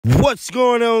What's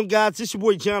going on, guys? It's your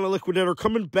boy John the Liquidator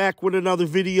coming back with another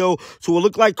video. So it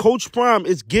looked like Coach Prime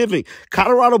is giving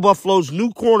Colorado Buffalo's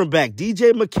new cornerback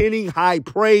DJ McKinney high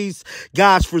praise.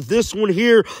 Guys, for this one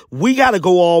here, we got to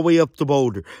go all the way up to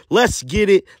Boulder. Let's get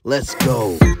it. Let's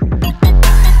go.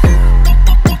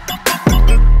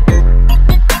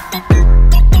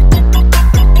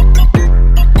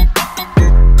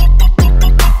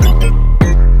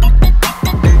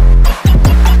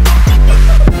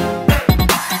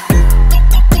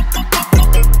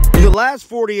 Last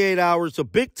 48 hours, a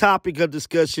big topic of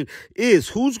discussion is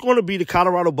who's going to be the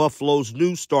Colorado Buffaloes'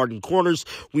 new starting corners.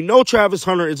 We know Travis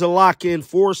Hunter is a lock-in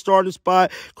for a starting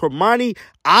spot. Kermani,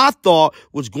 I thought,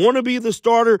 was going to be the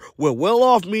starter.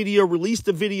 Well-off media released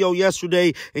a video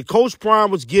yesterday, and Coach Prime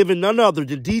was giving none other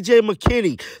than DJ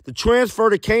McKinney, the transfer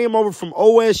that came over from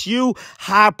OSU,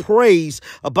 high praise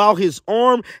about his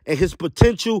arm and his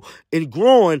potential in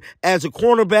growing as a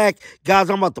cornerback. Guys,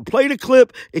 I'm about to play the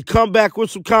clip and come back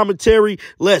with some commentary.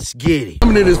 Let's get it.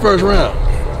 Coming in this first round,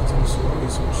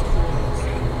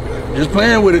 just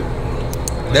playing with it.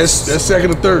 That's second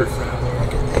or third.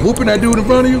 Whooping that dude in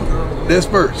front of you, that's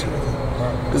first.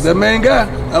 Cause that main guy,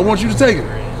 I want you to take him.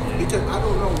 It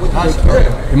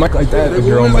might like that if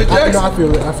you're on like I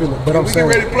feel it. But I'm saying,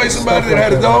 we get ready to play somebody that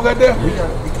had a dog out there.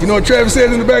 You know what Travis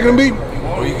said in the back of the meeting?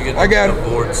 Or you can get I got the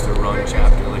boards to run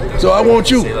chapter like that. So I want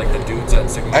you. Say like the dudes at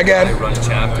 6 I got it. Run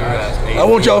chapter at 8. I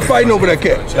want y'all fighting over that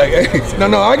cat. Like, hey,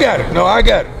 no, I got it. No, I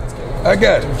got it. I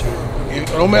got it. It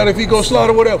don't matter if he goes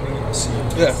slaughter, whatever.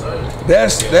 Yeah,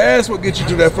 that's what gets you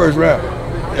to that first round.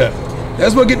 Yeah,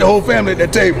 that's what get the whole family at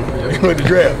that table. You know, at the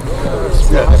draft.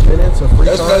 Yeah. That's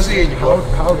what I see in you.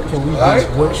 How can we do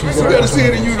what you You gotta see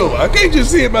it in you though. I can't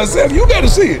just see it myself. You gotta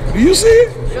see it. Do you see it?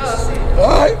 All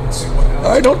right. All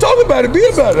right, don't talk about it, be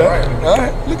about it. All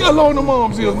right, look how long the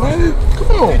arms is, man.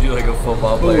 Come on. You do like a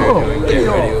football player doing get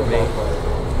ready with me.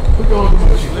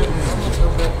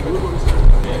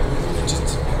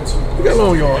 Look how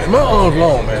long your arms. My arms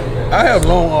long, man. I have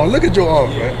long arms. Look at your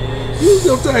arms, man. Use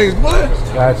your things, boy.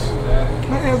 Gotcha.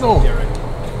 My hands on.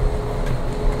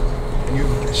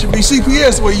 It should be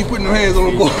CPS where you putting your hands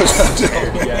on the boards out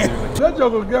there. That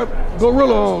joker got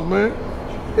gorilla arms, man.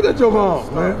 Get that joker arms,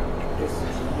 man.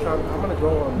 I'm gonna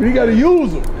go on. You gotta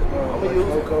use them. I'm gonna use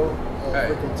loco.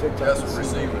 That's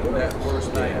receiving that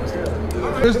first night.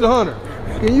 Mr. Hunter,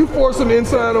 can you force him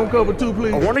inside on cover 2,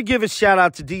 please? I want to give a shout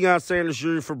out to Deion Sanders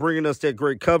Jr. for bringing us that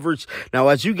great coverage. Now,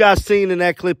 as you guys seen in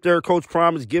that clip there, Coach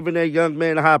Prime is giving that young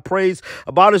man high praise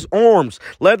about his arms,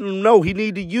 letting him know he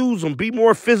need to use them, be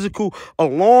more physical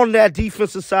along that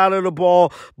defensive side of the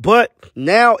ball. But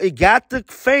now it got the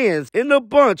fans in the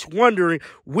bunch wondering,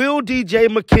 will DJ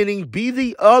McKinney be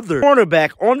the other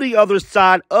cornerback on the other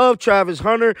side of Travis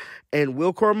Hunter? And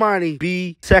will Kermani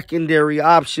be secondary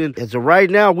option? As of right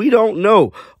now, we don't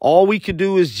know. All we can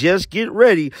do is just get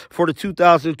ready for the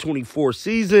 2024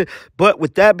 season. But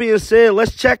with that being said,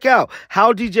 let's check out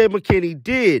how DJ McKinney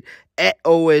did at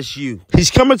OSU. He's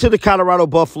coming to the Colorado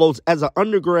Buffaloes as an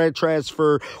undergrad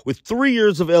transfer with 3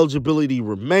 years of eligibility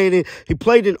remaining. He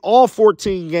played in all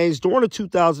 14 games during the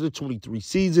 2023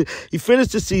 season. He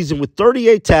finished the season with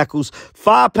 38 tackles,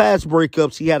 5 pass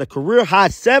breakups. He had a career-high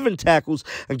 7 tackles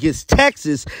against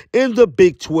Texas in the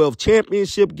Big 12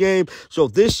 championship game. So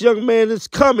this young man is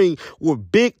coming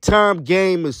with big-time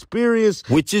game experience,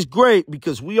 which is great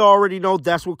because we already know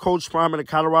that's what Coach Prime and the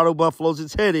Colorado Buffaloes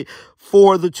is headed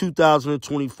for the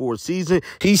 2024 season.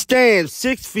 He stands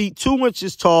 6 feet 2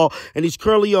 inches tall, and he's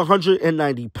currently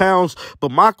 190 pounds. But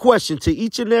my question to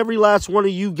each and every last one of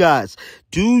you guys,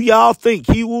 do y'all think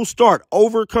he will start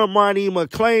over Kermani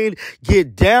McLean?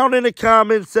 Get down in the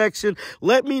comment section.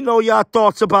 Let me know y'all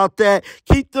thoughts about that.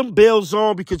 Keep them bells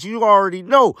on because you already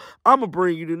know I'm going to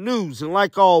bring you the news. And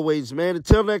like always, man,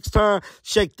 until next time,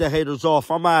 shake the haters off.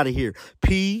 I'm out of here.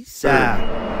 Peace out.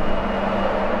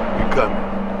 You coming.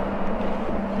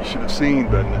 You should have seen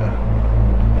by now.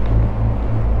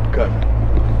 Coming.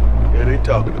 Yeah, they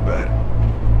talking about it.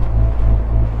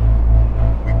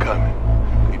 We coming.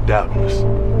 They doubting us.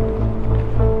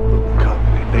 We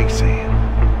coming. They saying.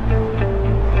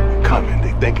 We coming.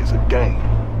 They think it's a game.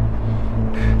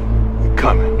 We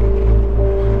coming.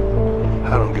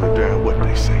 I don't give a damn what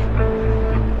they say.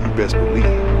 You best believe.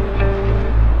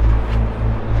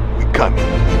 We coming.